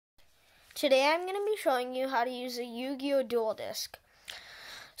Today I'm going to be showing you how to use a Yu-Gi-Oh! Duel Disk.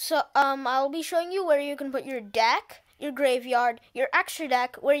 So, I'll be showing you where you can put your deck, your graveyard, your extra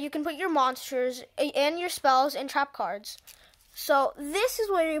deck, where you can put your monsters, and your spells and trap cards. So, this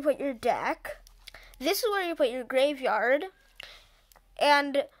is where you put your deck, this is where you put your graveyard,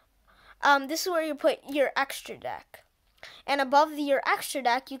 and this is where you put your extra deck. And above your extra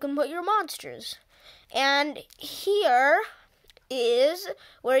deck, you can put your monsters. And here is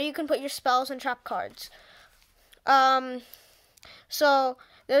where you can put your spells and trap cards. So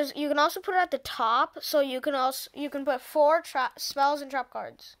you can also put it at the top. So you can put 4 spells and trap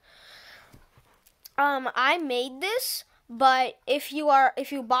cards. I made this, but if you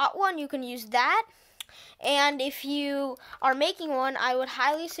bought one, you can use that. And if you are making one, I would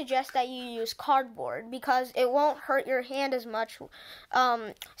highly suggest that you use cardboard because it won't hurt your hand as much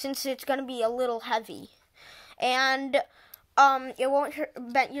since it's going to be a little heavy. And it won't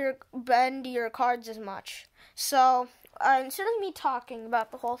bend your cards as much. So instead of me talking about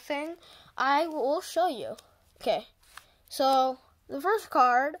the whole thing, I will show you. Okay, so the first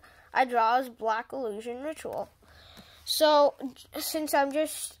card I draw is Black Illusion Ritual. So since I'm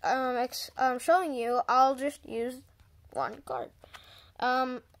just showing you, I'll just use one card.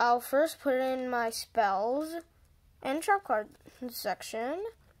 I'll first put in my spells and trap card section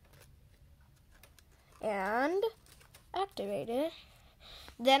and activate it.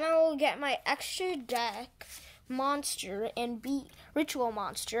 Then I will get my extra deck monster and ritual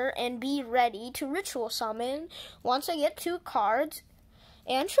monster and be ready to ritual summon once I get 2 cards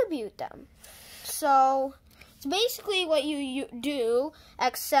and tribute them. So it's basically what you do,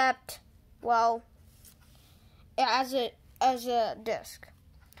 except, well, as a disc.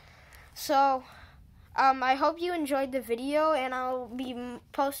 So I hope you enjoyed the video, and I'll be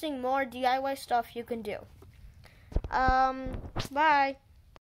posting more DIY stuff you can do. Bye.